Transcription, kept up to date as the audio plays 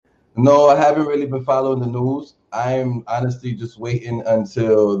No, I haven't really been following the news. I'm honestly just waiting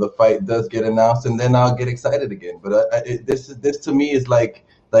until the fight does get announced, and then I'll get excited again. But this to me is like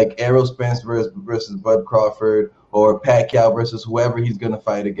Errol Spence versus Bud Crawford, or Pacquiao versus whoever he's gonna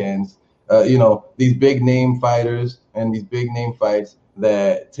fight against. These big name fighters and these big name fights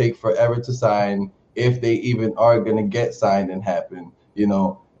that take forever to sign, if they even are gonna get signed and happen.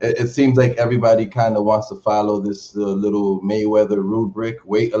 It seems like everybody kind of wants to follow this little Mayweather rubric,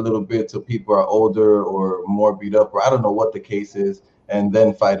 wait a little bit till people are older or more beat up, or I don't know what the case is, and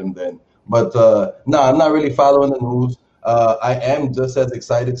then fight them then. But no, I'm not really following the news. I am just as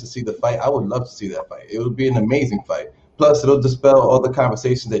excited to see the fight. I would love to see that fight. It would be an amazing fight. Plus, it'll dispel all the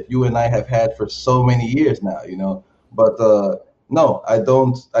conversations that you and I have had for so many years now. But no, I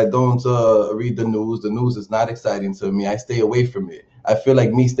don't read the news. The news is not exciting to me. I stay away from it. I feel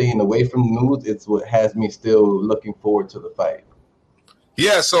like me staying away from the news, it's what has me still looking forward to the fight.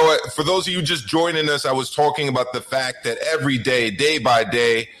 Yeah, so for those of you just joining us, I was talking about the fact that every day, day by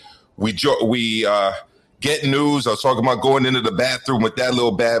day, we get news. I was talking about going into the bathroom with that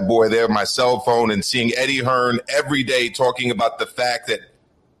little bad boy there, my cell phone, and seeing Eddie Hearn every day talking about the fact that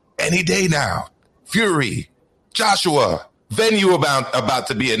any day now, Fury, Joshua, venue about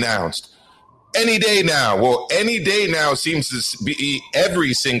to be announced. Any day now. Well, any day now seems to be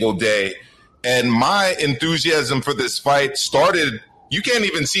every single day. And my enthusiasm for this fight started, you can't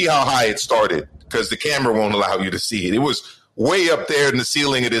even see how high it started because the camera won't allow you to see it. It was way up there in the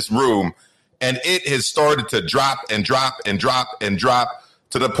ceiling of this room. And it has started to drop and drop and drop and drop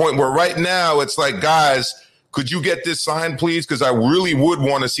to the point where right now it's like, guys, could you get this signed, please? Because I really would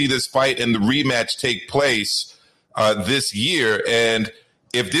want to see this fight and the rematch take place this year. And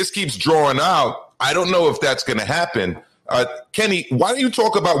if this keeps drawing out, I don't know if that's going to happen. Kenny, why don't you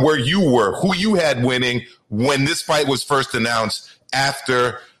talk about where you were, who you had winning when this fight was first announced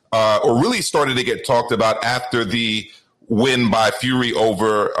after, or really started to get talked about after the win by Fury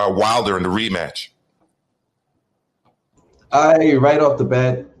over Wilder in the rematch? Right off the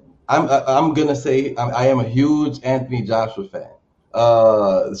bat, I'm gonna say I am a huge Anthony Joshua fan.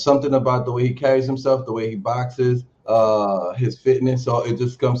 Something about the way he carries himself, the way he boxes, his fitness, so it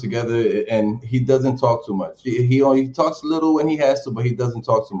just comes together. And he doesn't talk too much. He only talks a little when he has to, but he doesn't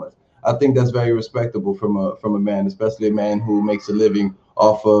talk too much. I think that's very respectable from a man, especially a man who makes a living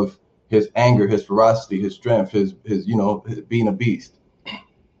off of his anger, his ferocity, his strength, his being a beast.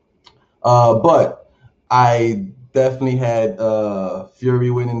 But I definitely had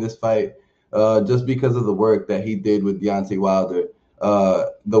Fury winning this fight just because of the work that he did with Deontay Wilder.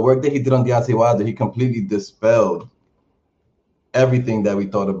 The work that he did on Deontay Wilder, he completely dispelled everything that we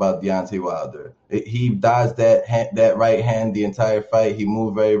thought about Deontay Wilder. He dodged that right hand the entire fight. He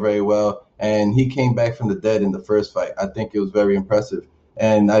moved very, very well, and he came back from the dead in the first fight. I think it was very impressive.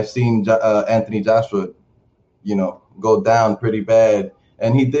 And I've seen Anthony Joshua, go down pretty bad.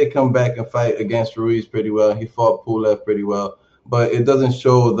 And he did come back and fight against Ruiz pretty well. He fought Pulev pretty well. But it doesn't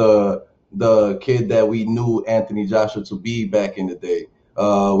show the kid that we knew Anthony Joshua to be back in the day,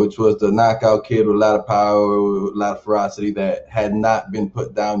 which was the knockout kid with a lot of power, with a lot of ferocity that had not been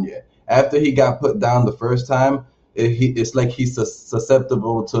put down yet. After he got put down the first time, it's like he's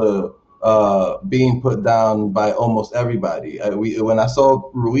susceptible to being put down by almost everybody. When I saw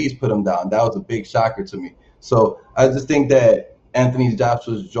Ruiz put him down, that was a big shocker to me. So I just think that Anthony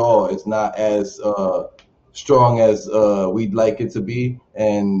Joshua's jaw is not as strong as we'd like it to be,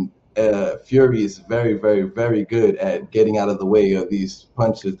 and Fury is very, very, very good at getting out of the way of these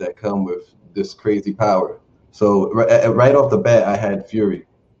punches that come with this crazy power. So right off the bat, I had Fury.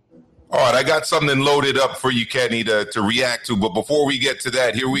 All right, I got something loaded up for you, Kenny, to react to. But before we get to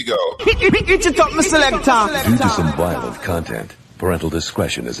that, here we go. Due to some violent content, parental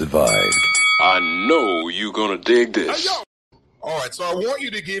discretion is advised. I know you're going to dig this. All right, so I want you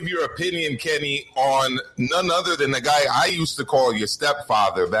to give your opinion, Kenny, on none other than the guy I used to call your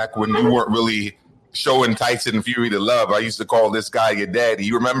stepfather back when you weren't really showing Tyson Fury the love. I used to call this guy your daddy.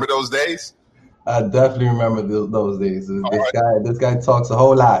 You remember those days? I definitely remember those days. This guy talks a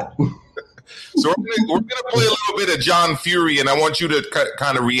whole lot. So we're gonna play a little bit of John Fury, and I want you to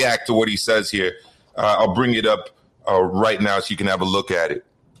kind of react to what he says here. I'll bring it up right now so you can have a look at it.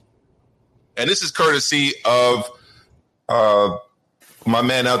 And this is courtesy of my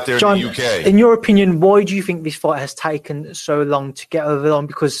man out there John, in the UK. In your opinion, why do you think this fight has taken so long to get over the line?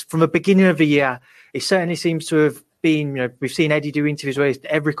 Because from the beginning of the year, it certainly seems to have been, we've seen Eddie do interviews where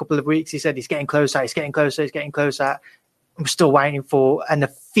every couple of weeks he said he's getting closer, he's getting closer, he's getting closer. I'm still waiting for an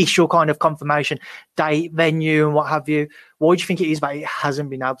official kind of confirmation, date, venue, and what have you. Why do you think it is that it hasn't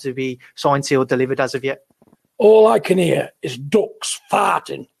been able to be signed, sealed, delivered as of yet? all I can hear is ducks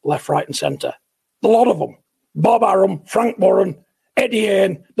farting left, right, and centre. A lot of them. Bob Arum, Frank Warren, Eddie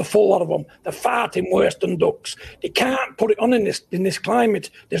Hearn, the full lot of them. They're farting worse than ducks. They can't put it on in this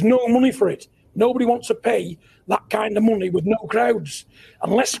climate. There's no money for it. Nobody wants to pay that kind of money with no crowds.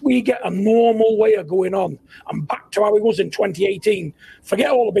 Unless we get a normal way of going on and back to how it was in 2018,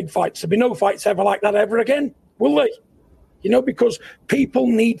 forget all the big fights. There'll be no fights ever like that ever again, will they? You know, because people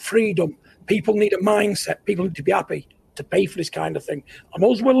need freedom. People need a mindset. People need to be happy to pay for this kind of thing. And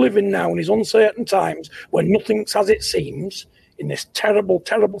as we're living now in these uncertain times when nothing's as it seems, in this terrible,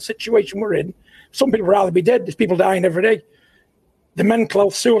 terrible situation we're in, some people would rather be dead. There's people dying every day. The mental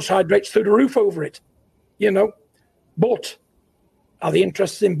health suicide rate's through the roof over it, you know. But are they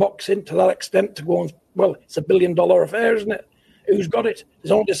interested in boxing to that extent to go on? Well, it's $1 billion affair, isn't it? Who's got it?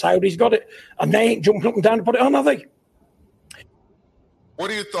 There's only the Saudis got it. And they ain't jumping up and down to put it on, are they? What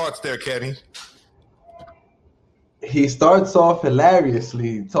are your thoughts there, Kenny? He starts off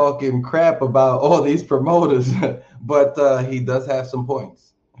hilariously talking crap about all these promoters, but he does have some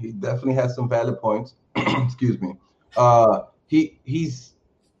points. He definitely has some valid points. Excuse me. He's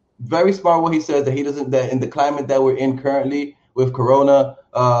very smart what he says, that he doesn't, that in the climate that we're in currently with Corona,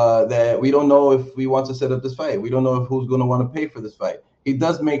 that we don't know if we want to set up this fight. We don't know if who's going to want to pay for this fight. He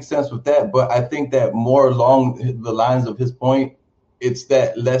does make sense with that, but I think that more along the lines of his point, it's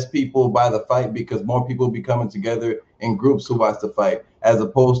that less people buy the fight because more people be coming together in groups to watch the fight, as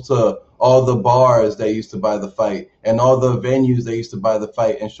opposed to all the bars that used to buy the fight and all the venues that used to buy the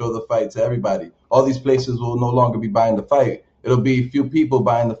fight and show the fight to everybody. All these places will no longer be buying the fight. It'll be few people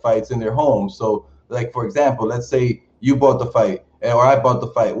buying the fights in their homes. So, like, for example, let's say you bought the fight or I bought the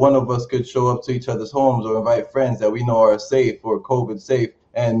fight. One of us could show up to each other's homes or invite friends that we know are safe or COVID safe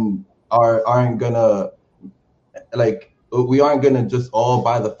and aren't gonna, like, we aren't gonna just all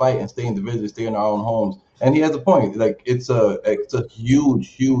buy the fight and stay individually, stay in our own homes. And he has a point. Like, it's a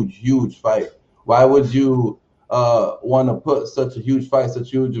huge fight. Why would you want to put such a huge fight, such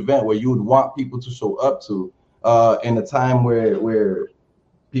a huge event where you would want people to show up to in a time where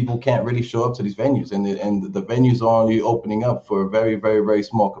people can't really show up to these venues and the venues are only opening up for a very, very, very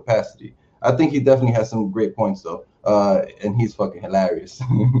small capacity? I think he definitely has some great points though. And he's fucking hilarious.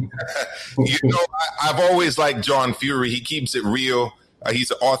 You know, I've always liked John Fury. He keeps it real.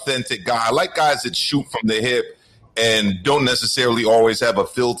 He's an authentic guy. I like guys that shoot from the hip and don't necessarily always have a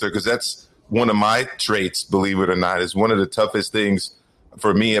filter, because that's one of my traits, believe it or not. Is one of the toughest things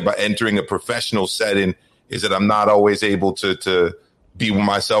for me about entering a professional setting is that I'm not always able to be with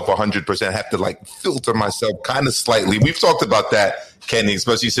myself 100%. Have to like filter myself kind of slightly. We've talked about that, Kenny,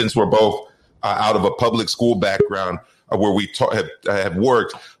 especially since we're both out of a public school background where we have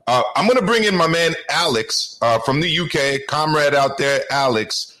worked. I'm going to bring in my man Alex from the UK, comrade out there,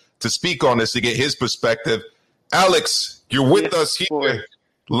 Alex, to speak on this, to get his perspective. Alex, you're with us here, boy,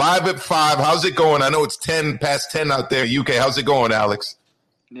 live at 5. How's it going? I know it's 10 past 10 out there, UK. How's it going, Alex?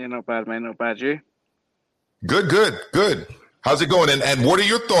 Yeah, not bad, man. Not bad. You? Good. How's it going? And what are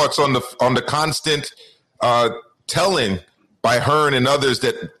your thoughts on the constant telling by Hearn and others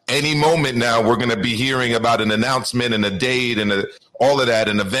that any moment now we're going to be hearing about an announcement and a date and all of that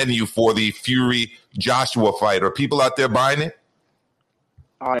and a venue for the Fury Joshua fight? Are people out there buying it?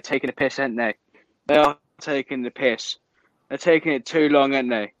 Oh, they're taking the piss, aren't they? They are taking the piss. They're taking it too long, aren't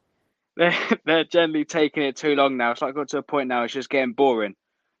they? They're generally taking it too long now. It's like got to a point now it's just getting boring.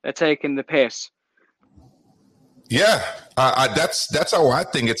 They're taking the piss. Yeah, that's how I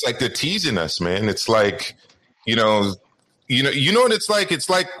think. It's like they're teasing us, man. It's like, you know what it's like? It's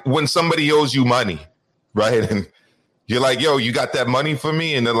like when somebody owes you money, right? And you're like, yo, you got that money for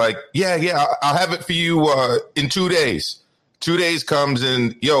me? And they're like, yeah, I'll have it for you in 2 days. 2 days comes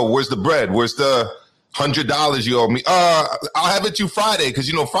and, yo, where's the bread? Where's the $100 you owe me? I'll have it to you Friday, because,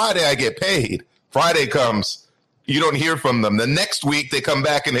 Friday I get paid. Friday comes, you don't hear from them. The next week they come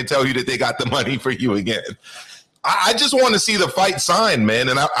back and they tell you that they got the money for you again. I just want to see the fight signed, man.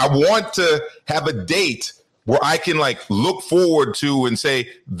 And I want to have a date where I can look forward to and say,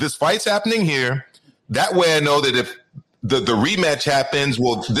 this fight's happening here. That way I know that if the rematch happens,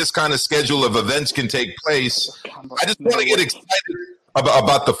 well, this kind of schedule of events can take place. I just want to get excited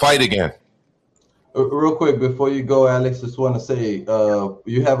about the fight again. Real quick, before you go, Alex, just want to say,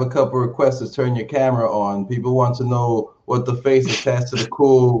 you have a couple requests to turn your camera on. People want to know what the face attached to the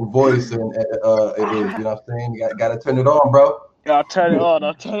cool voice and it is. You know what I'm saying? You got to turn it on, bro. Yeah, I'll turn it on.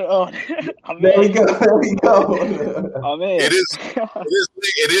 There we go. I'm in.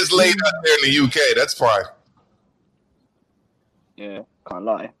 It is late out there in the UK. That's fine. Yeah, can't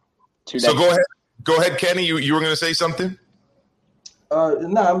lie. So go ahead, Kenny. You were going to say something?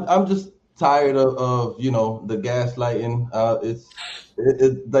 No, I'm just tired of the gaslighting.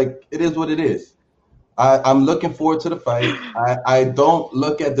 It is what it is. I'm looking forward to the fight. I don't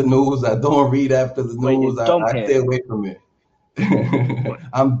look at the news. I don't read after the news. I stay away from it.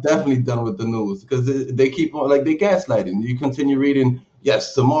 I'm definitely done with the news because they keep on they gaslighting. You continue reading.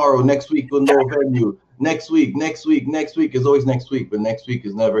 Yes, tomorrow, next week we'll know venue. Next week is always next week, but next week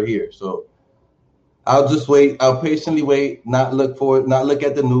is never here. So I'll just wait. I'll patiently wait. Not look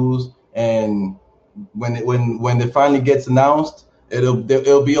at the news. And when it finally gets announced, it'll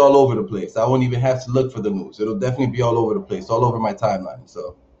be all over the place. I won't even have to look for the news. It'll definitely be all over the place, all over my timeline.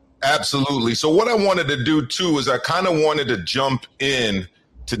 So. Absolutely. So what I wanted to do, too, is I kind of wanted to jump in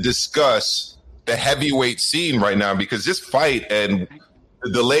to discuss the heavyweight scene right now because this fight and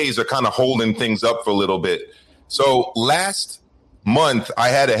the delays are kind of holding things up for a little bit. So last month, I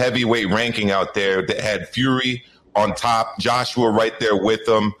had a heavyweight ranking out there that had Fury on top, Joshua right there with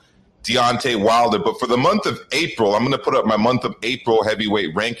him, Deontay Wilder. But for the month of April, I'm going to put up my month of April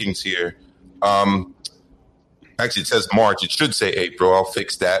heavyweight rankings here. Actually, it says March. It should say April. I'll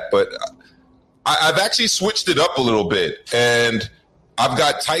fix that. But I've actually switched it up a little bit. And I've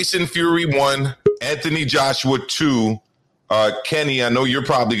got Tyson Fury 1, Anthony Joshua 2. Kenny, I know you're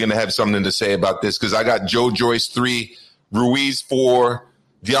probably going to have something to say about this because I got Joe Joyce 3, Ruiz 4,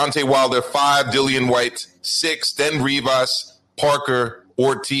 Deontay Wilder 5, Dillian White 6, then Rivas, Parker,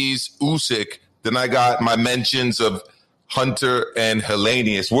 Ortiz, Usyk. Then I got my mentions of Hunter and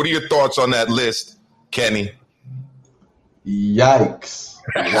Helenius. What are your thoughts on that list, Kenny? Yikes.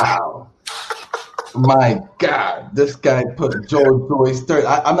 Wow. My God. This guy put Joe Joyce third.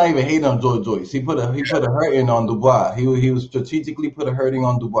 I'm not even hating on Joe Joyce. He put a hurting on Dubois. He was strategically put a hurting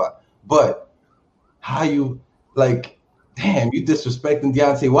on Dubois. But how you damn, you disrespecting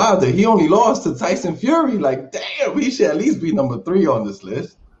Deontay Wilder. He only lost to Tyson Fury. Damn, he should at least be number 3 on this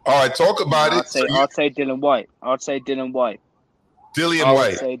list. All right, talk about it. I'd say Dillian White. Dillian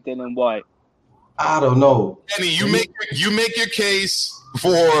White. I'd say Dillian White. I don't know. Kenny, you make your case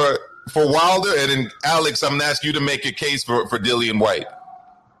for Wilder, and then Alex, I'm gonna ask you to make a case for Dillian White.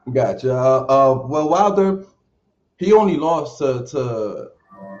 Gotcha. Well, Wilder, he only lost to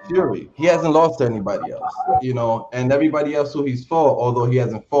Fury. He hasn't lost to anybody else, and everybody else who he's fought, although he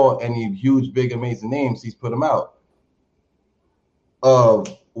hasn't fought any huge, big, amazing names, he's put them out.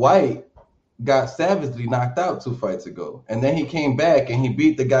 White got savagely knocked out 2 fights ago, and then he came back and he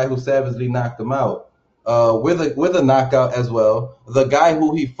beat the guy who savagely knocked him out with a knockout as well. The guy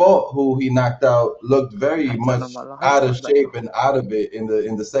who he fought, who he knocked out, looked very much out of shape and out of it in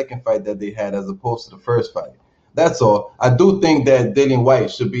the second fight that they had, as opposed to the first fight. That's all. I do think that Dillian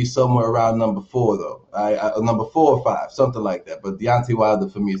White should be somewhere around number 4, though. Number 4 or 5, something like that. But Deontay Wilder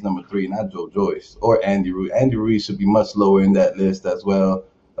for me is number 3, not Joe Joyce or Andy Ruiz. Andy Ruiz should be much lower in that list as well.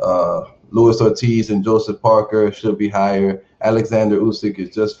 Luis Ortiz and Joseph Parker should be higher. Alexander Usyk is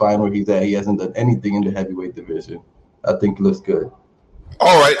just fine where he's at. He hasn't done anything in the heavyweight division. I think it looks good.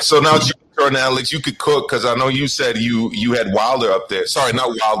 All right, so now it's your turn, Alex. You could cook because I know you said you had Wilder up there. Sorry, not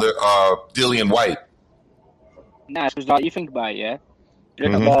Wilder. Dillian White. Nah, because you think about it, yeah.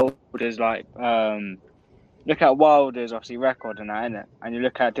 Look at Wilder's look at Wilder's obviously record and that, innit? And you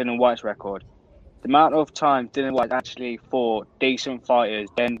look at Dillian White's record. The amount of time Dillian White actually fought decent fighters,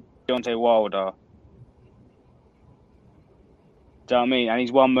 then Deontay Wilder. Do you know what I mean? And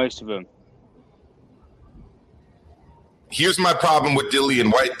he's won most of them. Here's my problem with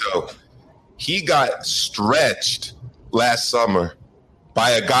Dillian White, though. He got stretched last summer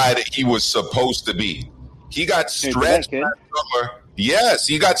by a guy that he was supposed to be. He got stretched last summer. Yes,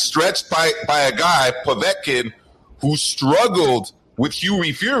 he got stretched by a guy, Povetkin, who struggled with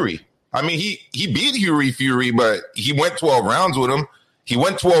Hughie Fury. I mean, he beat Hughie Fury, but he went 12 rounds with him. He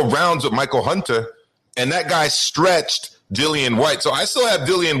went 12 rounds with Michael Hunter, and that guy stretched Dillian White. So I still have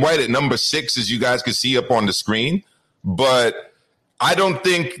Dillian White at number 6, as you guys can see up on the screen. But I don't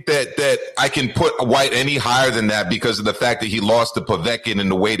think that I can put White any higher than that because of the fact that he lost to Povetkin in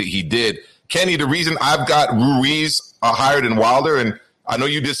the way that he did. Kenny, the reason I've got Ruiz higher than Wilder, and I know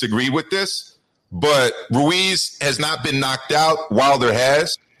you disagree with this, but Ruiz has not been knocked out. Wilder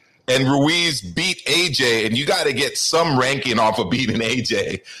has. And Ruiz beat AJ, and you got to get some ranking off of beating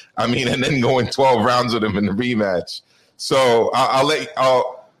AJ. I mean, and then going 12 rounds with him in the rematch. So I'll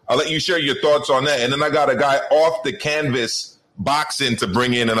let you share your thoughts on that. And then I got a guy off the canvas boxing to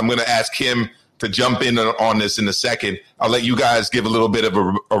bring in, and I'm going to ask him to jump in on this in a second. I'll let you guys give a little bit of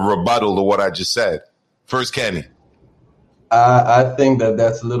a rebuttal to what I just said. First, Kenny. I think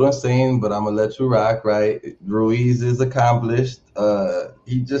that's a little insane, but I'm going to let you rock, right? Ruiz is accomplished.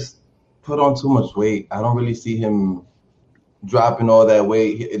 He just put on too much weight. I don't really see him dropping all that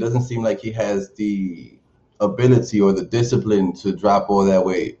weight. It doesn't seem like he has the ability or the discipline to drop all that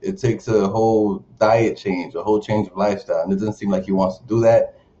weight. It takes a whole diet change, a whole change of lifestyle, and it doesn't seem like he wants to do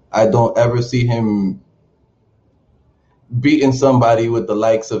that. I don't ever see him beating somebody with the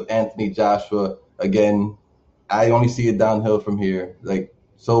likes of Anthony Joshua. Again, I only see it downhill from here. Like,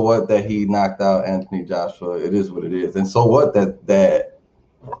 so what that he knocked out Anthony Joshua? It is what it is. And so what that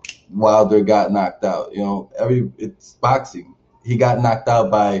Wilder got knocked out? You know, it's boxing. He got knocked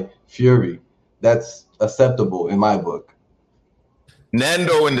out by Fury. That's acceptable in my book.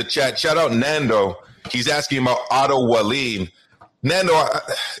 Nando in the chat. Shout out Nando. He's asking about Otto Wallin. Nando,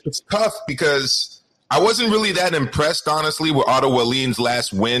 it's tough because I wasn't really that impressed, honestly, with Otto Wallin's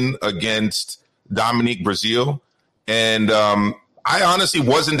last win against Dominique Breazeale. And I honestly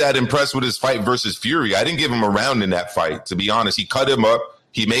wasn't that impressed with his fight versus Fury. I didn't give him a round in that fight, to be honest. He cut him up.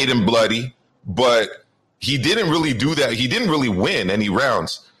 He made him bloody. But he didn't really do that. He didn't really win any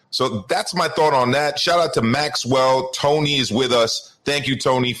rounds. So that's my thought on that. Shout out to Maxwell. Tony is with us. Thank you,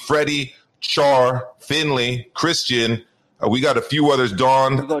 Tony. Freddie, Char, Finley, Christian. We got a few others.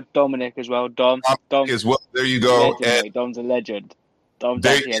 Dawn. We've got Dominic as well. Dom as well. There you go. Legend, Dom's a legend. Dom's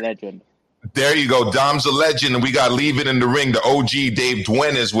actually a legend. There you go. Dom's a legend. And we got Leaving in the Ring. The OG Dave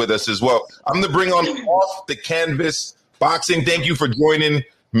Duen is with us as well. I'm going to bring on Off the Canvas Boxing. Thank you for joining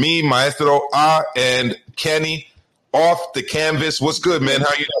me, Maestro A, and Kenny. Off the Canvas. What's good, man?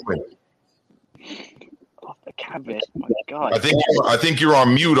 How you doing? Off the Canvas. My God. I think you're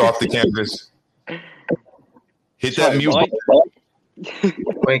on mute, Off the Canvas. Hit that mute button.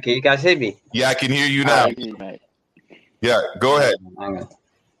 Wait, can you guys hear me? Yeah, I can hear you now. Yeah, go ahead.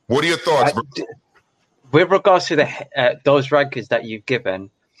 What are your thoughts, bro? With regards to the those rankings that you've given?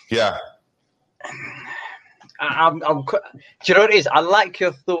 Yeah. do you know what it is? I like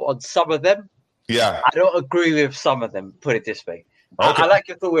your thought on some of them. Yeah. I don't agree with some of them, put it this way. Okay. I like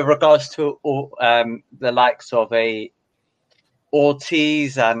your thought with regards to the likes of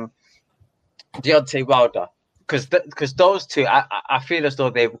Ortiz and Deontay Wilder. Because those two, I feel as though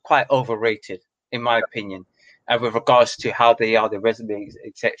they're quite overrated, in my opinion, with regards to how they are, their resumes,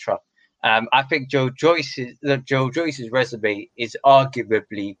 etc. I think Joe Joyce's resume is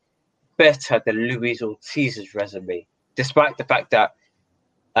arguably better than Luis Ortiz's resume, despite the fact that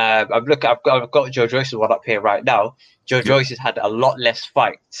I've got Joe Joyce's one up here right now. Joe Joyce has had a lot less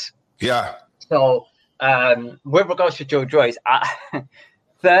fights. Yeah. So with regards to Joe Joyce,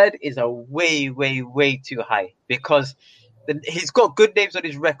 third is a way, way, way too high because he's got good names on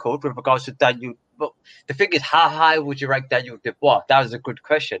his record with regards to Daniel. But the thing is, how high would you rank Daniel Dubois? That was a good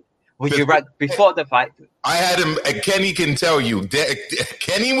question. Would you rank before the fight? I had him. Kenny can tell you.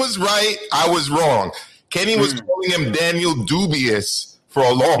 Kenny was right. I was wrong. Kenny was calling him Daniel Dubious for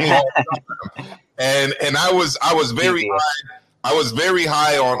a long time, and I was very high. I was very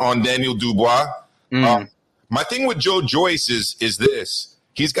high on Daniel Dubois. My thing with Joe Joyce is this: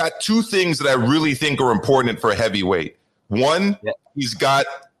 he's got two things that I really think are important for a heavyweight. One, he's got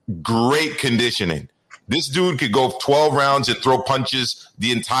great conditioning. This dude could go 12 rounds and throw punches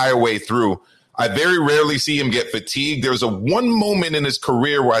the entire way through. I very rarely see him get fatigued. There's one moment in his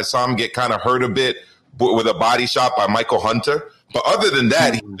career where I saw him get kind of hurt a bit with a body shot by Michael Hunter. But other than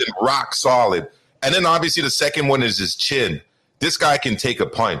that, he's been rock solid. And then obviously the second one is his chin. This guy can take a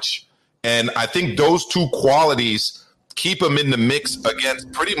punch. And I think those two qualities keep him in the mix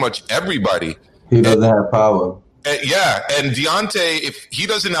against pretty much everybody. He doesn't have power. And Deontay, if he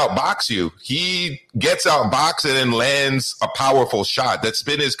doesn't outbox you, he gets outboxed and then lands a powerful shot. That's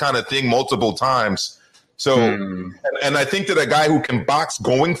been his kind of thing multiple times. So, and I think that a guy who can box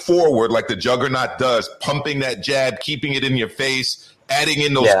going forward like the Juggernaut does, pumping that jab, keeping it in your face, adding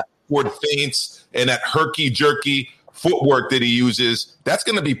in those forward feints and that herky-jerky footwork that he uses, that's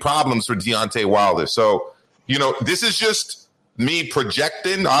going to be problems for Deontay Wilder. So, this is just me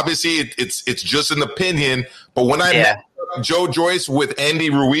projecting. Obviously, it's just an opinion. But when I match up Joe Joyce with Andy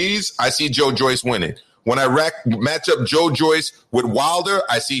Ruiz, I see Joe Joyce winning. When I match up Joe Joyce with Wilder,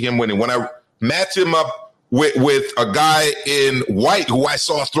 I see him winning. When I match him up with a guy in white who I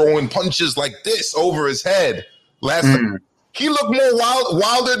saw throwing punches like this over his head last time, he looked more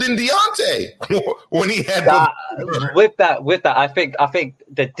wilder than Deontay when he had with that. I think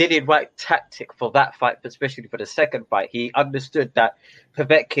the Dillian Whyte tactic for that fight, especially for the second fight, he understood that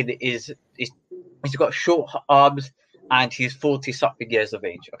Povetkin he's got short arms and he's 40-something years of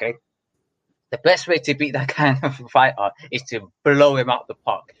age. Okay, the best way to beat that kind of fighter is to blow him out the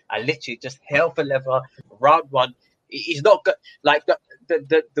park and literally just hell for leather. Round one, he's not good like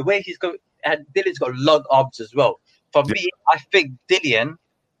the way he's going, and Dillian's got long arms as well. For me, I think Dillian,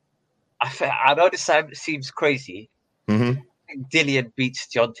 I know this seems crazy, think Dillian beats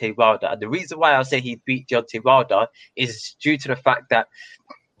Deontay Wilder, and the reason why I say he beat Deontay Wilder is due to the fact that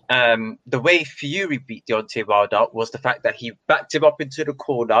the way Fury beat Deontay Wilder was the fact that he backed him up into the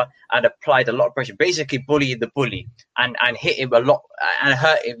corner and applied a lot of pressure, basically bullying the bully, and hit him a lot and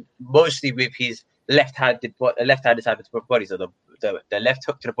hurt him mostly with his left-handed side of the body, so the left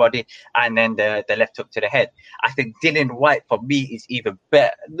hook to the body and then the left hook to the head. I think Dillian Whyte for me is even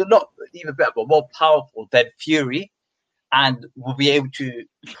better, not even better, but more powerful than Fury, and will be able to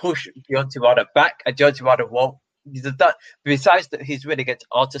push Deontay Wilder back, and Deontay Wilder won't. Besides his win against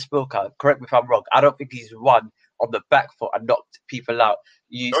Artur Szpilka, correct me if I'm wrong, I don't think he's won on the back foot and knocked people out.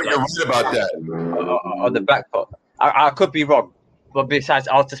 You're right about that. On the back foot. I could be wrong, but besides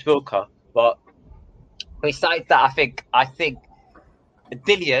Artur Szpilka, but besides that, I think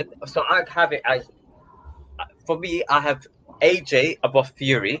Dillian. So I have it as, for me, I have AJ above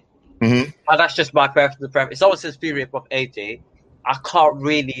Fury, and that's just my personal preference. If someone says Fury above AJ, I can't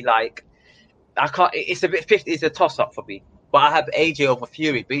really like. I can't. It's a bit 50. It's a toss up for me, but I have AJ over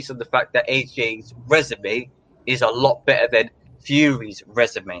Fury based on the fact that AJ's resume is a lot better than Fury's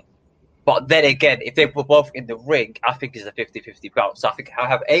resume. But then again, if they were both in the ring, I think it's a 50-50 bout. So I think I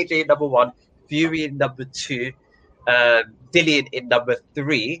have AJ number 1, Fury in number 2, Dillian in number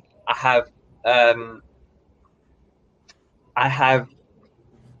 3. I have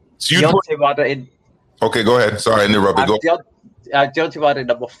Deontay Wilder in. Okay, go ahead. Sorry, I interrupted. Deontay Wilder in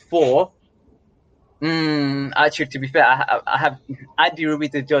number 4. Actually, to be fair, I have Andy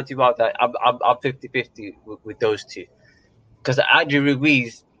Ruiz and Deontay Wilder. I'm 50-50 with those two, because Andy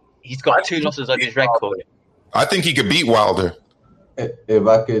Ruiz, he's got 2 losses on his record. I think he could beat Wilder. If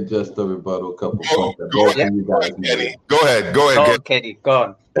I could just rebuttal a couple points. Go ahead, Kenny. Go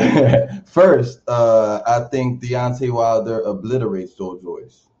on. First, I think Deontay Wilder obliterates Joe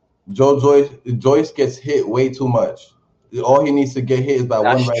Joyce. Joyce gets hit way too much. All he needs to get hit is by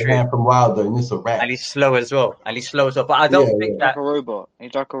one right hand from Wilder, and it's a wrap. And he's slow as well. But I don't think that. Like a robot.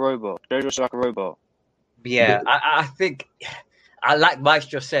 He's like a robot. Jojo's like a robot. Yeah, I think, like Mike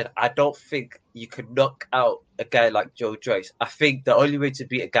just said, I don't think you could knock out a guy like Joe Joyce. I think the only way to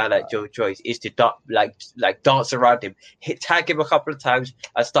beat a guy like Joe Joyce is to dance around him, tag him a couple of times,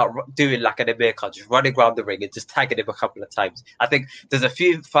 and start doing like an Amir Khan, just running around the ring and just tagging him a couple of times. I think there's a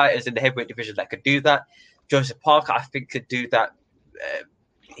few fighters in the heavyweight division that could do that. Joseph Parker, I think, could do that.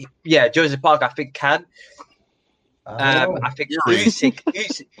 Joseph Parker, I think, can. I think Usyk,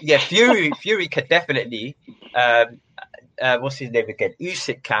 Fury could definitely. What's his name again?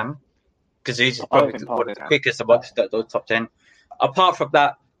 Usyk can, because he's probably one of the quickest amongst those top 10. Apart from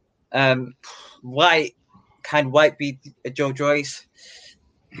that, White beat Joe Joyce?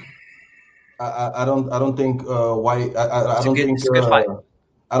 I don't think White.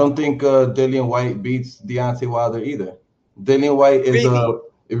 I don't think Dillian Whyte beats Deontay Wilder either. Dillian Whyte is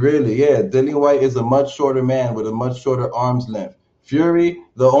Dillian Whyte is a much shorter man with a much shorter arm's length. Fury,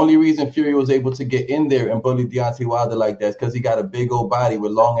 the only reason Fury was able to get in there and bully Deontay Wilder like that is because he got a big old body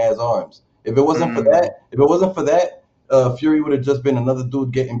with long ass arms. If it wasn't for that, Fury would have just been another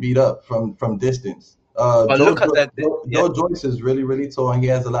dude getting beat up from distance. Joe Joyce is really, really tall, and he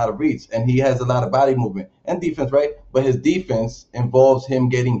has a lot of reach, and he has a lot of body movement and defense, right? But his defense involves him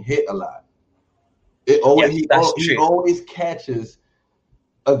getting hit a lot. He always catches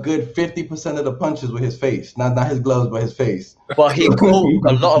a good 50% of the punches with his face, not his gloves, but his face. But he called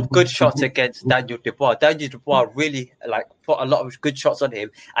a lot of good shots against Daniel Dubois. Daniel Dubois really put a lot of good shots on him,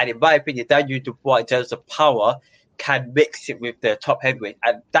 and in my opinion, Daniel Dubois, in terms of power, can mix it with the top heavyweight,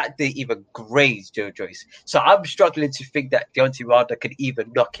 and that didn't even graze Joe Joyce. So I'm struggling to think that Deontay Wilder could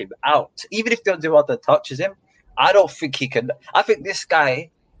even knock him out. Even if Deontay Wilder touches him, I don't think he can. I think this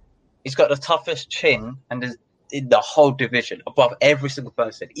guy, he's got the toughest chin and in the whole division, above every single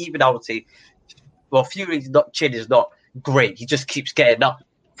person. Even I would say, well, Fury's chin is not great. He just keeps getting up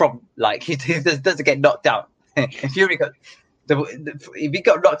from he doesn't get knocked out. And Fury if he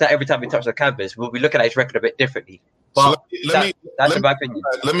got knocked out every time he touched the canvas, we'll be looking at his record a bit differently. But that's my opinion.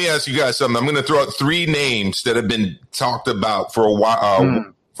 Let me ask you guys something. I'm going to throw out 3 names that have been talked about for a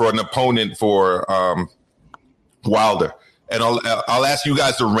while for an opponent for Wilder, and I'll ask you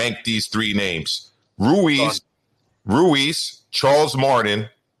guys to rank these 3 names: Ruiz, Charles Martin,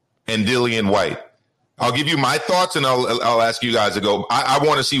 and Dillian Whyte. I'll give you my thoughts, and I'll ask you guys to go. I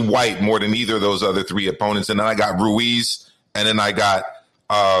want to see Whyte more than either of those other 3 opponents, and then I got Ruiz. And then I got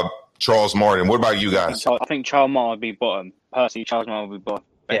Charles Martin. What about you guys? I think Charles Martin would be bottom. Personally, Charles Martin would be bottom.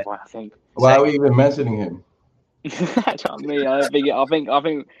 Yeah. I think. Why are we even mentioning him? That's not me. I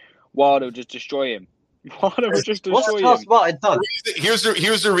think Wilder would just destroy him. Wilder would just destroy him. What's Charles Martin done? Here's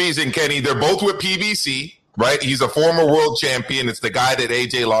the reason, Kenny. They're both with PBC. right? He's a former world champion. It's the guy that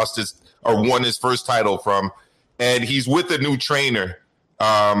AJ won his first title from, and he's with a new trainer.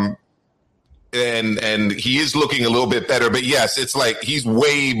 And he is looking a little bit better. But yes, it's like he's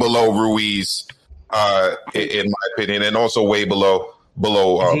way below Ruiz, in my opinion, and also way below.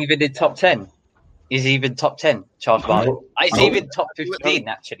 Is he even in top 10? Is he even top 10, Charles Barkley? Is he even top 15,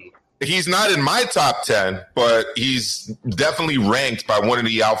 actually? He's not in my top 10, but he's definitely ranked by one of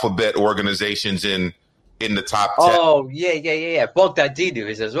the alphabet organizations in the top 10. Oh, yeah. Bogdan Dinu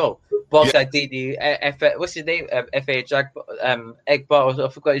is as well. Bogdan Dinu, what's his name? F.A. Egbar, I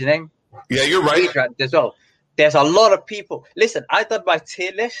forgot his name. Yeah, you're right. He's ranked as well. There's a lot of people. Listen, I done my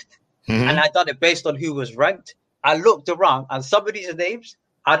tier list, and I done it based on who was ranked. I looked around, and some of these names,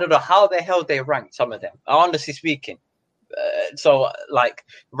 I don't know how the hell they ranked some of them, honestly speaking. So, like,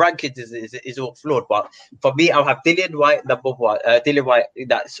 rankings is all flawed. But for me, I'll have Dillian White number one. Dillian White in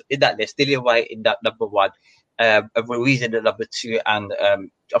that list. Dillian White in that number one. Ruiz in the number two, and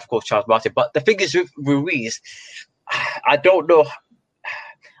of course Charles Martin. But the thing is with Ruiz, I don't know.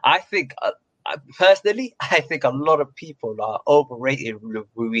 I think personally, I think a lot of people are overrating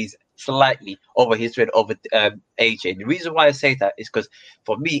Ruiz slightly over his win over AJ. The reason why I say that is because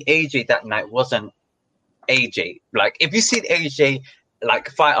for me, AJ that night wasn't AJ. Like, if you seen AJ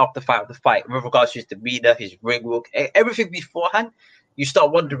like fight after fight after fight, with regards to his demeanor, his ring work, everything beforehand, you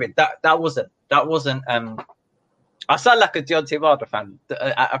start wondering that wasn't. I sound like a Deontay Wilder fan.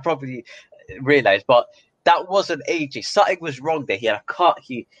 I probably realized, but that wasn't AJ. Something was wrong there. He had a cut.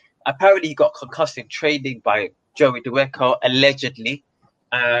 He apparently got concussed in training by Joey Dueco, allegedly.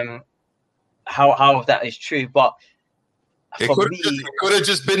 How that is true, but it could have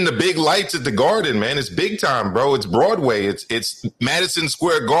just been the big lights at the Garden, man. It's big time, bro. It's Broadway. It's Madison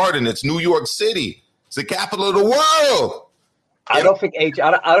Square Garden. It's New York City. It's the capital of the world. I don't think AJ.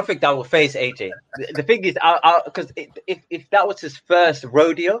 I don't think that will face AJ. The thing is, because if that was his first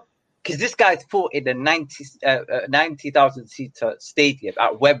rodeo, because this guy's fought in the 90,000 seater stadium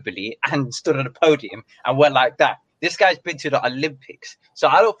at Wembley and stood on the podium and went like that. This guy's been to the Olympics, so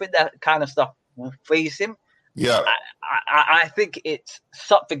I don't think that kind of stuff will face him. Yeah, I think it's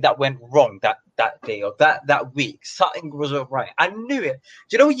something that went wrong that day or that week. Something wasn't right. I knew it.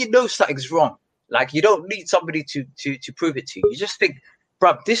 Do you know when you know something's wrong? Like, you don't need somebody to prove it to you. You just think,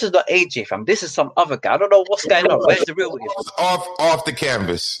 bruv, this is not AJ, fam. This is some other guy. I don't know what's going on. Where's the real one? Off the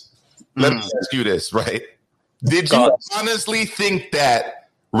canvas. Let me ask you this, right? Did you honestly think that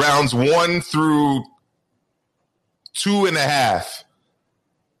rounds 1 through 2.5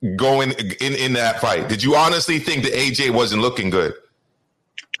 going in that fight, did you honestly think that AJ wasn't looking good?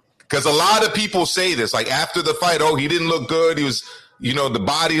 Because a lot of people say this, like after the fight, he didn't look good. He was, the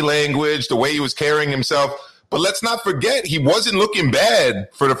body language, the way he was carrying himself. But let's not forget, he wasn't looking bad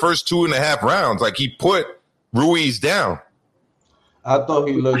for the first 2.5 rounds. Like, he put Ruiz down. I thought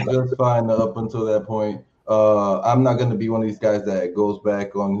he looked just fine up until that point. I'm not going to be one of these guys that goes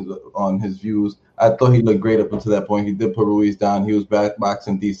back on his views. I thought he looked great up until that point. He did put Ruiz down. He was back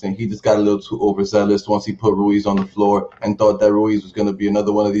boxing decent. He just got a little too overzealous once he put Ruiz on the floor and thought that Ruiz was going to be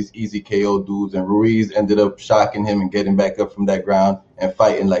another one of these easy KO dudes. And Ruiz ended up shocking him and getting back up from that ground and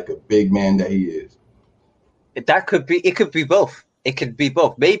fighting like a big man that he is. It could be both. It could be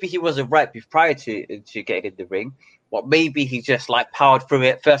both. Maybe he wasn't right prior to getting in the ring. But maybe he just like powered through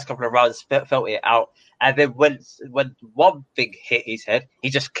it. First couple of rounds, felt it out. And then when one thing hit his head,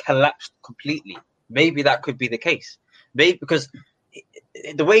 he just collapsed completely. Maybe that could be the case. Maybe because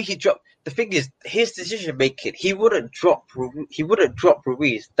the way he dropped, the thing is, his decision making, he wouldn't drop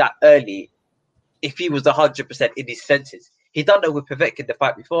Ruiz that early if he was 100% in his senses. He done that with Povetkin the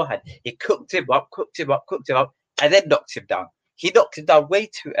fight beforehand. He cooked him up, and then knocked him down. He knocked him down way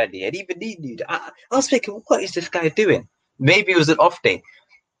too early, and even he knew that. I was thinking, what is this guy doing? Maybe it was an off day,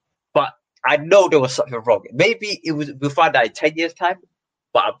 but I know there was something wrong. Maybe we'll find out in 10 years' time.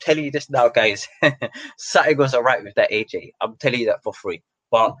 But I'm telling you this now, guys. Something was all right with that AJ. I'm telling you that for free.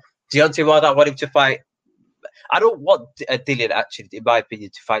 But Deontay Wilder, I want him to fight. I don't want Dillian, actually, in my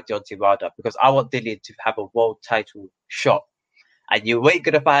opinion, to fight Deontay Wilder because I want Dillian to have a world title shot. And you ain't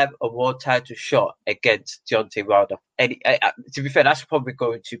going to have a world title shot against Deontay Wilder. And to be fair, that's probably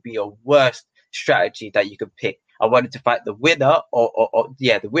going to be your worst strategy that you can pick. I wanted to fight the winner,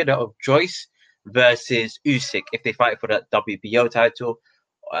 the winner of Joyce versus Usyk if they fight for that WBO title.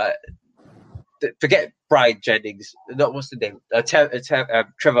 Forget Brian Jennings. What's the name?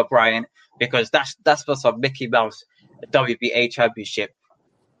 Trevor Bryan, because that's for some Mickey Mouse WBA championship.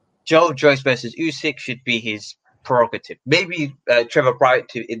 Joe Joyce versus Usyk should be his prerogative. Maybe Trevor Bryan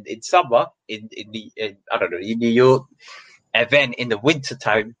in summer in New York, and then in the winter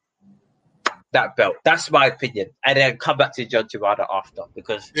time that belt. That's my opinion. And then come back to John Wilder after,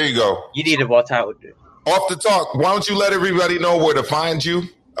 because there you go. You need a more title. Off the talk, why don't you let everybody know where to find you?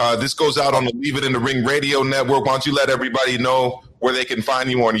 This goes out on the Leave It in the Ring radio network. Why don't you let everybody know where they can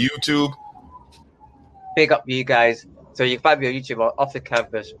find you on YouTube? Big up you guys. So you can find me on YouTube on Off the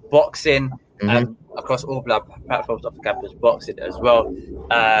Canvas Boxing, and across all platforms Off the Canvas Boxing as well.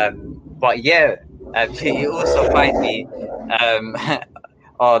 But yeah, you also find me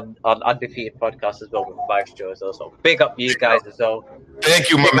on Undefeated Podcast as well with Maestro as well. So big up you guys as well. Thank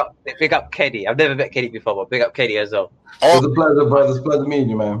you, big up Kenny. I've never met Kenny before, but big up Kenny as well. It's a pleasure, brother. It's a pleasure meeting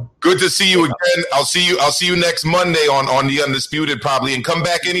you, man. Good to see you again. I'll see you next Monday on the Undisputed probably, and come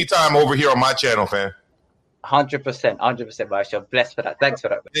back anytime over here on my channel, fam. 100%, Maestro. Blessed for that. Thanks for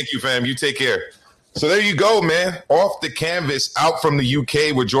that. Thank you, fam. You take care. So there you go, man. Off the Canvas, out from the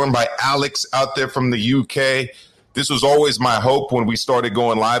UK. We're joined by Alex out there from the UK. This was always my hope when we started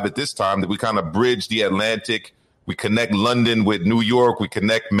going live at this time, that we kind of bridge the Atlantic. We connect London with New York. We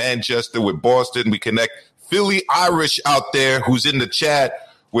connect Manchester with Boston. We connect Philly Irish out there, who's in the chat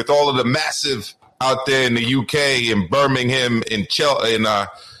with all of the massive out there in the UK, in Birmingham, in Chelsea,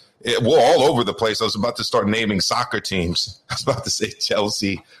 all over the place. I was about to start naming soccer teams. I was about to say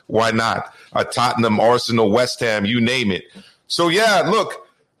Chelsea. Why not? Tottenham, Arsenal, West Ham, you name it. So, yeah, look,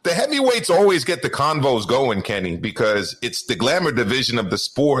 the heavyweights always get the convos going, Kenny, because it's the glamour division of the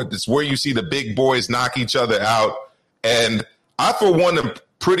sport. It's where you see the big boys knock each other out. And I, for one, am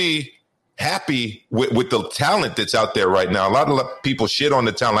pretty happy with the talent that's out there right now. A lot of people shit on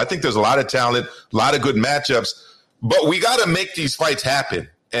the talent. I think there's a lot of talent, a lot of good matchups. But we got to make these fights happen.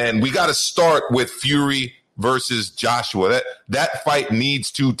 And we got to start with Fury versus Joshua. That fight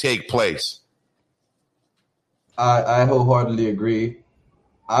needs to take place. I wholeheartedly agree.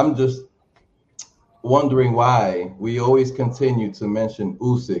 I'm just wondering why we always continue to mention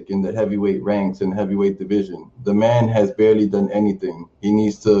Usyk in the heavyweight ranks and heavyweight division. The man has barely done anything. He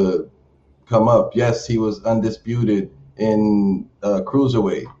needs to come up. Yes, he was undisputed in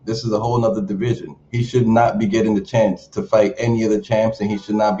cruiserweight. This is a whole nother division. He should not be getting the chance to fight any of the champs, and he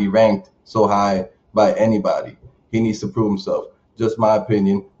should not be ranked so high by anybody. He needs to prove himself. Just my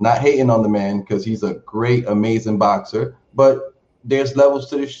opinion. Not hating on the man, because he's a great, amazing boxer, but there's levels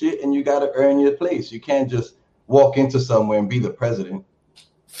to this shit, and you got to earn your place. You can't just walk into somewhere and be the president.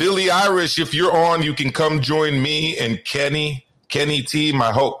 Philly Irish, if you're on, you can come join me and Kenny T,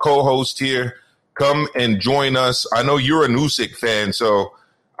 my co-host here. Come and join us. I know you're an Usyk fan, so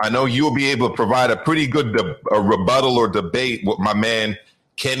I know you'll be able to provide a pretty good rebuttal or debate with my man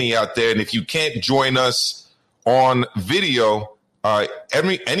Kenny out there. And if you can't join us on video,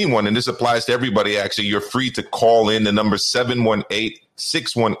 anyone, and this applies to everybody actually, you're free to call in. The number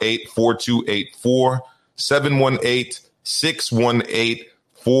 718-618-4284,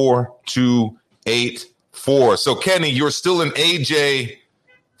 718-618-4284. So Kenny, you're still an AJ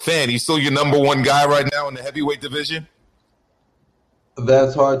fan. He's still your number one guy right now in the heavyweight division?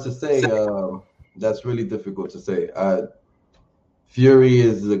 That's hard to say. That's really difficult to say. Fury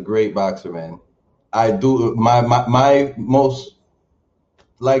is a great boxer, man. I do my most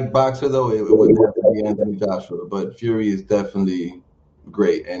liked boxer though, it would have to be Anthony Joshua, but Fury is definitely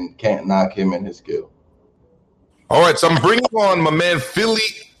great and can't knock him in his skill. All right, so I'm bringing on my man Philly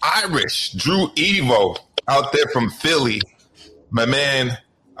Irish, Drew Evo, out there from Philly. My man,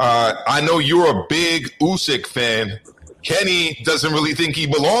 I know you're a big Usyk fan. Kenny doesn't really think he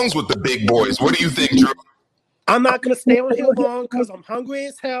belongs with the big boys. What do you think, Drew? I'm not going to stay on here long because I'm hungry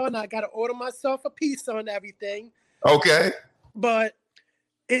as hell and I got to order myself a pizza and everything. Okay. But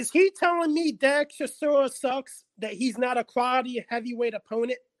is he telling me Derek Chisora sucks, that he's not a quality heavyweight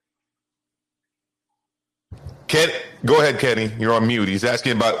opponent? Go ahead, Kenny. You're on mute. He's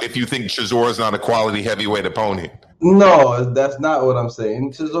asking about if you think Chisora is not a quality heavyweight opponent. No, that's not what I'm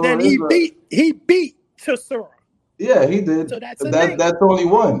saying. Chisora then he beat Chisora. Yeah, he did. So that's only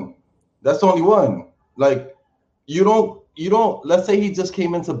one. That's only one. Like, you don't, let's say he just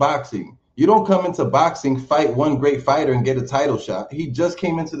came into boxing. You don't come into boxing, fight one great fighter and get a title shot. He just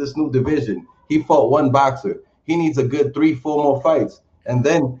came into this new division. He fought one boxer. He needs a good 3-4 more fights. And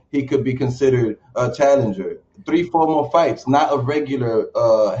then he could be considered a challenger. 3-4 more fights, not of regular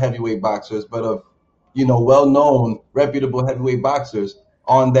heavyweight boxers, but of, well-known, reputable heavyweight boxers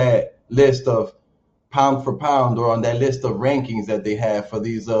on that list of pound for pound or on that list of rankings that they have for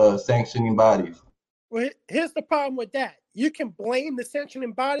these sanctioning bodies. Well, here's the problem with that. You can blame the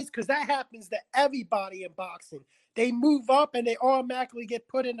sanctioning bodies because that happens to everybody in boxing. They move up and they automatically get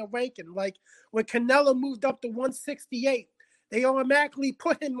put in a ranking. Like when Canelo moved up to 168, they automatically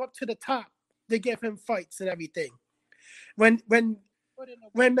put him up to the top to give him fights and everything. When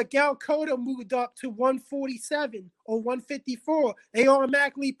when Miguel Cotto moved up to 147 or 154, they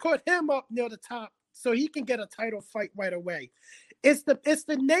automatically put him up near the top so he can get a title fight right away. It's the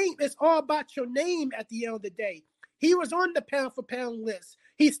name. It's all about your name at the end of the day. He was on the pound for pound list.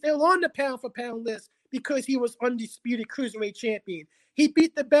 He's still on the pound for pound list because he was undisputed cruiserweight champion. He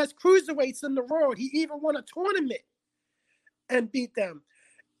beat the best cruiserweights in the world. He even won a tournament and beat them.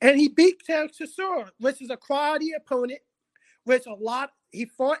 And he beat Terence Chisora, which is a quality opponent, he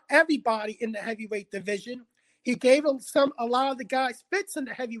fought everybody in the heavyweight division. He gave him a lot of the guys fits in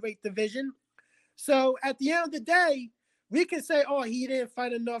the heavyweight division. So at the end of the day, we can say, oh, he didn't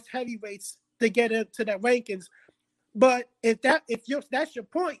fight enough heavyweights to get into the rankings. But if that's your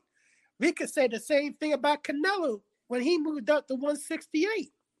point, we could say the same thing about Canelo when he moved up to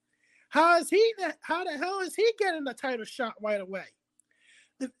 168. How the hell is he getting a title shot right away?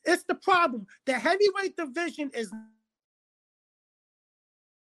 It's the problem. The heavyweight division is.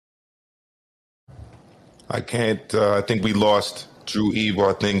 I can't. I think we lost Drew Evil.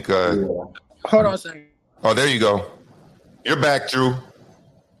 I think. Hold on a second. Oh, there you go. You're back, Drew.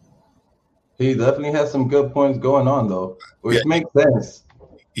 He definitely has some good points going on, though, which makes sense.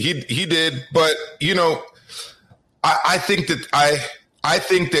 He did, but I think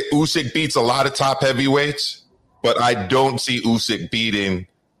that Usyk beats a lot of top heavyweights, but I don't see Usyk beating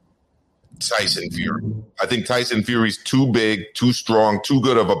Tyson Fury. I think Tyson Fury's too big, too strong, too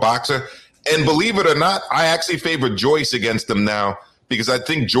good of a boxer. And believe it or not, I actually favor Joyce against him now because I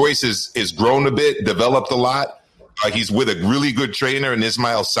think Joyce is grown a bit, developed a lot. He's with a really good trainer in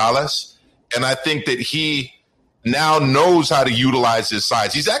Ismael Salas. And I think that he now knows how to utilize his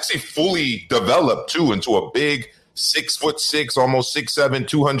size. He's actually fully developed, too, into a big 6'6", almost 6'7",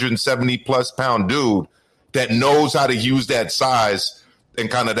 270-plus pound dude that knows how to use that size and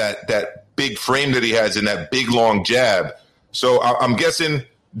kind of that big frame that he has and that big, long jab. So I'm guessing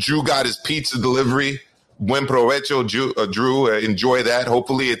Drew got his pizza delivery. Buen provecho, Drew. Enjoy that.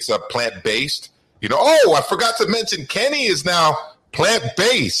 Hopefully it's plant-based. I forgot to mention Kenny is now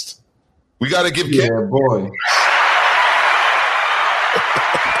plant-based. We got to give Kenny. Yeah, boy.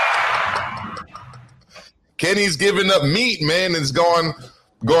 Kenny's giving up meat, man, and is going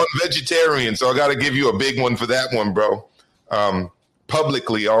vegetarian. So I got to give you a big one for that one, bro.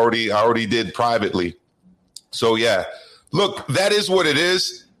 Publicly, I already did privately. So, yeah. Look, that is what it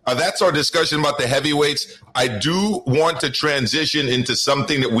is. That's our discussion about the heavyweights. I do want to transition into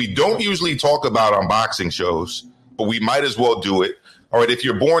something that we don't usually talk about on boxing shows, but we might as well do it. All right, if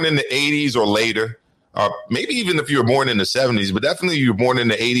you're born in the 80s or later, maybe even if you were born in the 70s, but definitely you're born in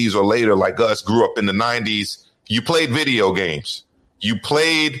the 80s or later, like us, grew up in the 90s, you played video games. You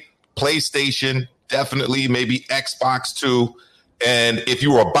played PlayStation, definitely, maybe Xbox too. And if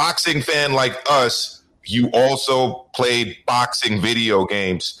you were a boxing fan like us, you also played boxing video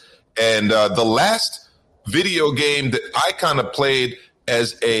games. And the last video game that I kind of played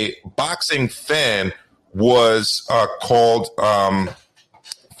as a boxing fan was called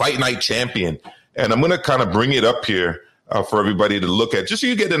Fight Night Champion. And I'm going to kind of bring it up here for everybody to look at, just so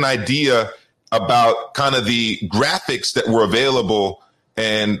you get an idea about kind of the graphics that were available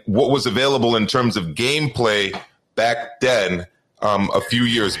and what was available in terms of gameplay back then, a few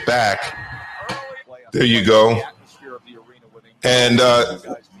years back. There you go. And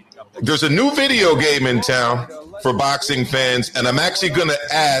there's a new video game in town for boxing fans, and I'm actually going to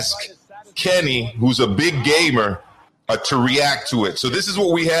ask Kenny, who's a big gamer, to react to it. So this is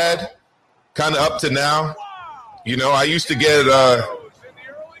what we had kind of up to now. I used to get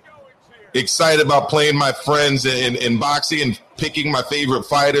excited about playing my friends in boxing and picking my favorite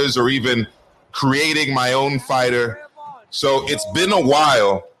fighters or even creating my own fighter. So it's been a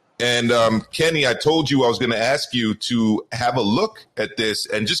while. And Kenny, I told you I was going to ask you to have a look at this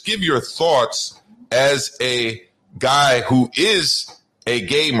and just give your thoughts as a guy who is a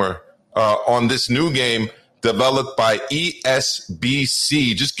gamer on this new game developed by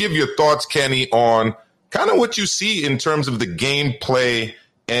ESBC. Just give your thoughts, Kenny, on kind of what you see in terms of the gameplay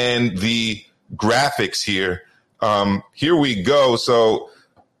and the graphics here. Here we go. So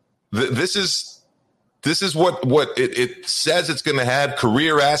this is what it says it's going to have.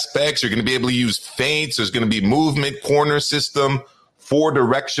 Career aspects. You're going to be able to use feints. There's going to be movement, corner system,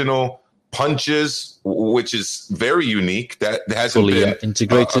 4-directional punches, which is very unique. That hasn't been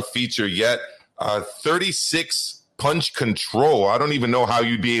integrated a feature yet. 36 punch control. I don't even know how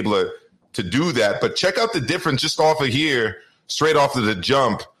you'd be able to do that. But check out the difference just off of here, straight off of the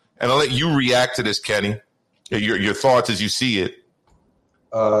jump. And I'll let you react to this, Kenny. Your thoughts as you see it.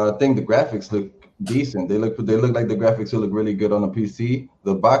 I think the graphics look decent. They look like the graphics will look really good on the PC.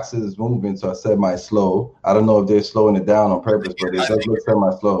 The boxes moving, so I semi-slow. I don't know if they're slowing it down on purpose, but it does look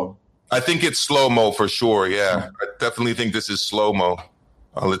semi-slow. I think it's slow-mo for sure, yeah. I definitely think this is slow-mo.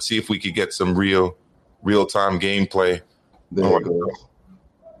 Let's see if we could get some real-time gameplay. There it goes.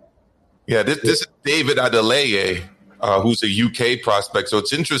 Yeah, this is David Adeleye, who's a UK prospect. So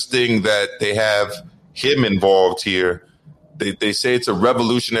it's interesting that they have him involved here. They say it's a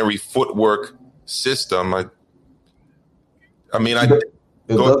revolutionary footwork system. It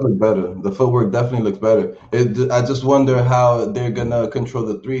does look better. The footwork definitely looks better. I just wonder how they're gonna control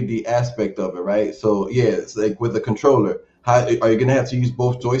the 3D aspect of it, right? So yeah, it's like with the controller. How are you gonna have to use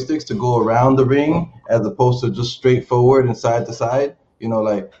both joysticks to go around the ring as opposed to just straight forward and side to side? You know,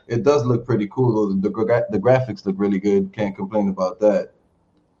 like it does look pretty cool. The graphics look really good. Can't complain about that.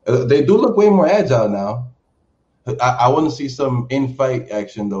 They do look way more agile now. I want to see some in-fight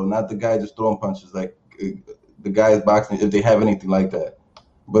action though, not the guy just throwing punches like the guys boxing. If they have anything like that,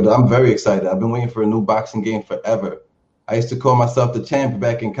 but I'm very excited. I've been waiting for a new boxing game forever. I used to call myself the champ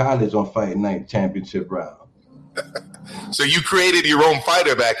back in college on Fight Night Championship round. So you created your own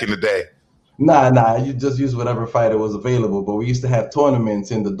fighter back in the day? Nah. You just use whatever fighter was available. But we used to have tournaments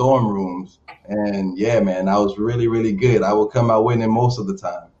in the dorm rooms, and yeah, man, I was really, really good. I would come out winning most of the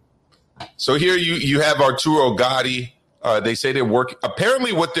time. So here you have Arturo Gatti. They say they're working.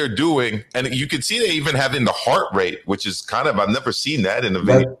 Apparently, what they're doing, and you can see they even having the heart rate, which is kind of I've never seen that in a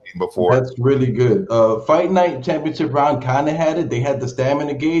video game before. That's really good. Fight Night Championship round kind of had it. They had the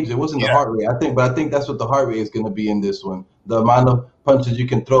stamina gauge. It wasn't the heart rate, I think that's what the heart rate is going to be in this one. The amount of punches you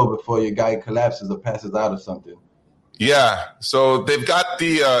can throw before your guy collapses or passes out or something. Yeah. So they've got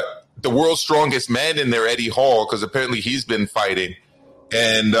the world's strongest man in there, Eddie Hall, because apparently he's been fighting,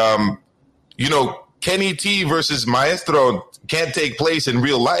 and Kenny T versus Maestro can't take place in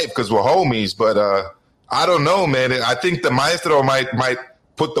real life because we're homies, but I don't know, man. I think the Maestro might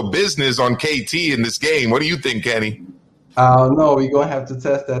put the business on KT in this game. What do you think, Kenny? I don't know. We're gonna have to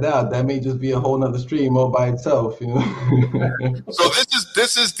test that out. That may just be a whole nother stream all by itself, you know. So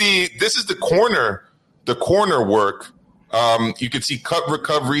this is the corner work. You can see cut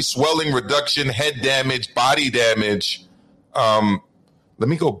recovery, swelling reduction, head damage, body damage. Let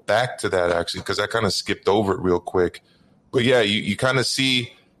me go back to that actually, because I kind of skipped over it real quick. But yeah, you kind of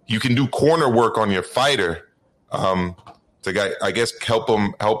see you can do corner work on your fighter to, I guess, help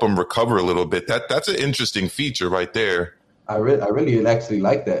them recover a little bit. That's an interesting feature right there. I really actually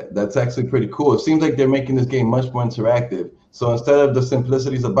like that. That's actually pretty cool. It seems like they're making this game much more interactive. So instead of the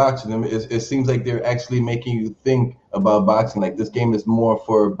simplicities of boxing, it seems like they're actually making you think about boxing. Like this game is more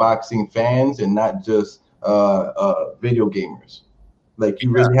for boxing fans and not just video gamers. Like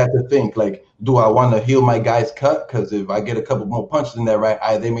you really have to think, like, do I want to heal my guy's cut? Because if I get a couple more punches in there,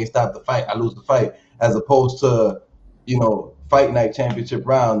 right, they may stop the fight. I lose the fight, as opposed to, Fight Night Championship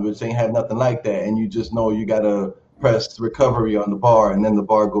round, which ain't have nothing like that. And you just know you got to press recovery on the bar, and then the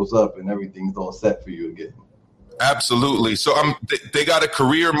bar goes up and everything's all set for you again. Absolutely. So they got a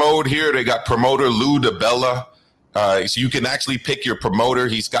career mode here. They got promoter Lou DiBella. So you can actually pick your promoter.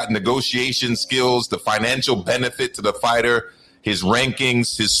 He's got negotiation skills, the financial benefit to the fighter, his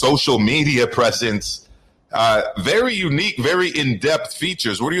rankings, his social media presence. Very unique, very in-depth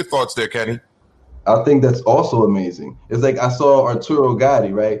features. What are your thoughts there, Kenny? I think that's also amazing. It's like I saw Arturo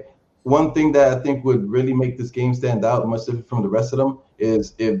Gatti, right? One thing that I think would really make this game stand out much different from the rest of them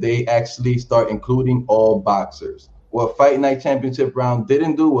is if they actually start including all boxers. What Fight Night Championship round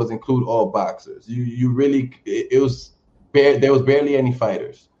didn't do was include all boxers. There was barely any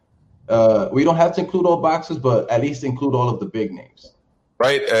fighters. We don't have to include all boxers, but at least include all of the big names.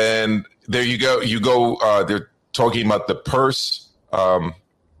 Right, and there you go. They're talking about the purse.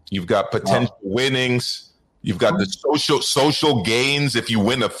 You've got potential winnings. You've got the social gains if you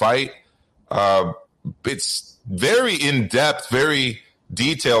win a fight. It's very in-depth, very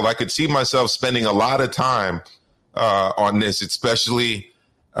detailed. I could see myself spending a lot of time on this, especially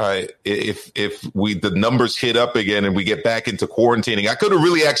if the numbers hit up again and we get back into quarantining. I could have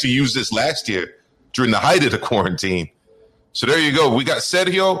really actually used this last year during the height of the quarantine. So there you go. We got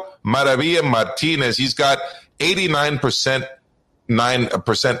Sergio Maravilla Martinez. He's got 89%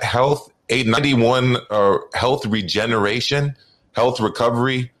 health, 91 health regeneration, health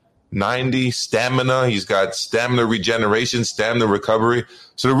recovery, 90 stamina. He's got stamina regeneration, stamina recovery.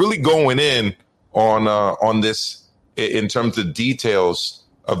 So they're really going in on this in terms of details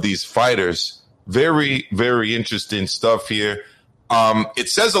of these fighters. Very, very interesting stuff here. It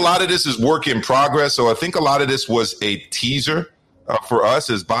says a lot of this is work in progress. So I think a lot of this was a teaser for us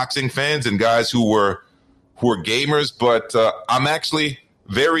as boxing fans and guys who were gamers. But I'm actually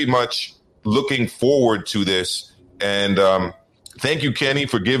very much looking forward to this. And thank you, Kenny,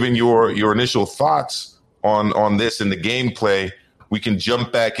 for giving your initial thoughts on this and the gameplay. We can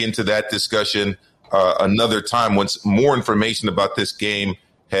jump back into that discussion another time once more information about this game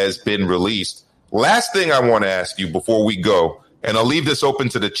has been released. Last thing I want to ask you before we go, and I'll leave this open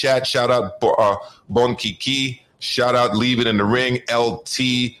to the chat. Shout out Bon Kiki. Shout out Leave It in the Ring.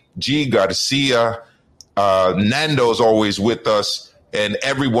 LTG Garcia. Nando's always with us. And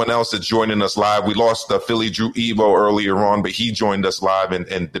everyone else that's joining us live. We lost Philly Drew Evo earlier on, but he joined us live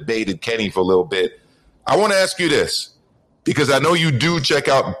and debated Kenny for a little bit. I want to ask you this, because I know you do check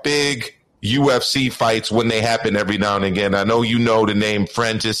out big UFC fights when they happen every now and again. I know you know the name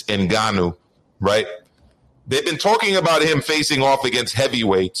Francis Ngannou, right? They've been talking about him facing off against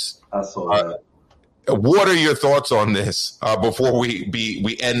heavyweights. I saw that. What are your thoughts on this before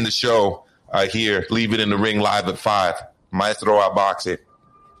we end the show here? Leave It in the Ring live at 5. Maestro Outboxing.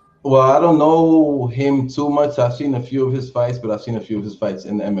 Well, I don't know him too much. I've seen a few of his fights, but I've seen a few of his fights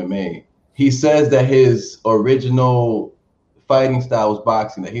in MMA. He says that his original fighting style was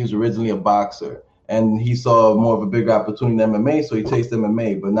boxing, that he was originally a boxer, and he saw more of a bigger opportunity in MMA, so he chased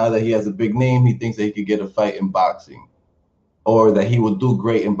MMA. But now that he has a big name, he thinks that he could get a fight in boxing, or that he will do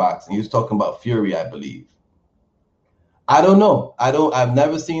great in boxing. He was talking about Fury, I believe. I don't know. I've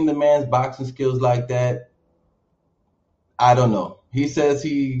never seen the man's boxing skills like that. I don't know. He says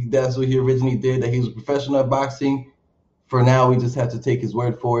that's what he originally did, that he was a professional at boxing. For now, we just have to take his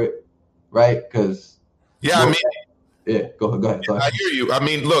word for it, right? Because go ahead. Sorry. I hear you. I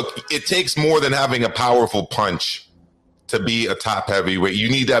mean, look, it takes more than having a powerful punch to be a top heavyweight.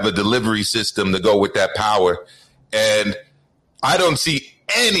 You need to have a delivery system to go with that power. And I don't see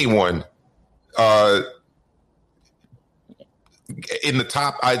anyone in the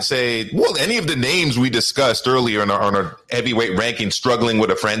top, I'd say, well, any of the names we discussed earlier on our heavyweight ranking struggling with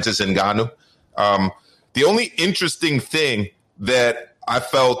a Francis Ngannou. The only interesting thing that I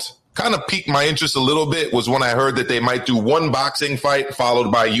felt kind of piqued my interest a little bit was when I heard that they might do one boxing fight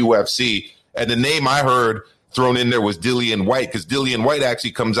followed by UFC. And the name I heard thrown in there was Dillian White, because Dillian White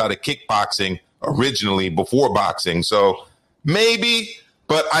actually comes out of kickboxing originally before boxing. So maybe,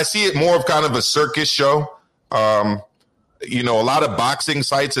 but I see it more of kind of a circus show. You know, a lot of boxing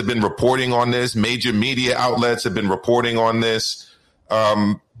sites have been reporting on this. Major media outlets have been reporting on this.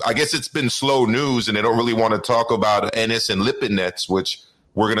 I guess it's been slow news, and they don't really want to talk about Ennis and Lipinets, which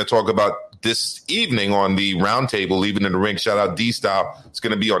we're going to talk about this evening on the roundtable, Leaving in the Ring. Shout out D-Style. It's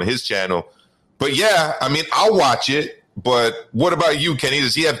going to be on his channel. But, yeah, I mean, I'll watch it. But what about you, Kenny?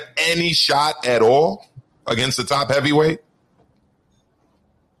 Does he have any shot at all against the top heavyweight?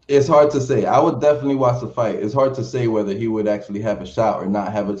 It's hard to say. I would definitely watch the fight. It's hard to say whether he would actually have a shot or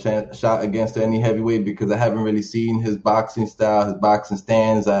not have a shot against any heavyweight, because I haven't really seen his boxing style, his boxing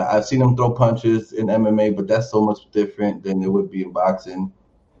stance. I've seen him throw punches in MMA, but that's so much different than it would be in boxing.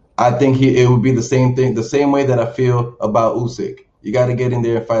 I think it would be the same thing, the same way that I feel about Usyk. You got to get in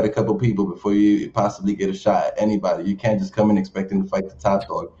there and fight a couple people before you possibly get a shot at anybody. You can't just come in expecting to fight the top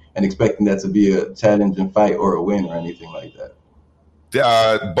dog and expecting that to be a challenging fight or a win or anything like that.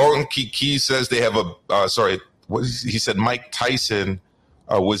 Bon Kiki says they have he said Mike Tyson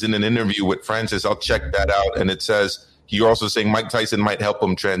was in an interview with Francis. I'll check that out. And it says you're also saying Mike Tyson might help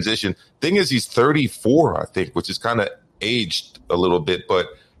him transition. Thing is, he's 34, I think, which is kind of aged a little bit. But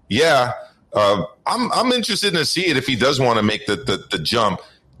yeah, I'm interested to see it if he does want to make the jump.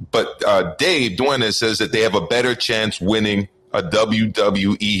 But Dave Duenas says that they have a better chance winning a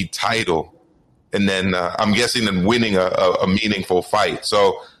WWE title. And then I'm guessing then winning a meaningful fight.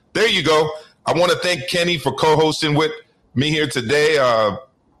 So there you go. I want to thank Kenny for co-hosting with me here today.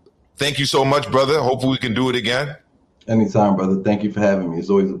 Thank you so much, brother. Hopefully we can do it again. Anytime, brother. Thank you for having me. It's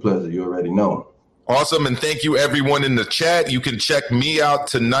always a pleasure. You already know. Awesome. And thank you, everyone in the chat. You can check me out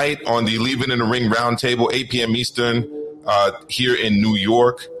tonight on the Leave It in the Ring Roundtable, 8 p.m. Eastern, here in New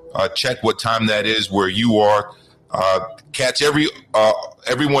York. Check what time that is where you are. Catch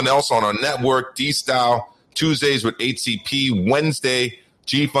everyone else on our network, D-Style, Tuesdays with HCP, Wednesday,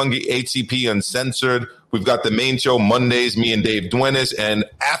 G-Fungi, HCP Uncensored. We've got the main show Mondays, me and Dave Duenas. And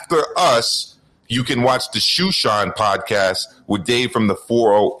after us, you can watch the Shushan podcast with Dave from the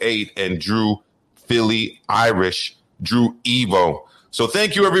 408 and Drew Philly Irish, Drew Evo. So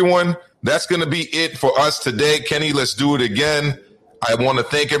thank you, everyone. That's going to be it for us today. Kenny, let's do it again. I want to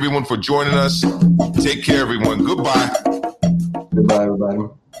thank everyone for joining us. Take care, everyone. Goodbye. Goodbye,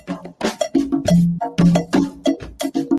 everybody.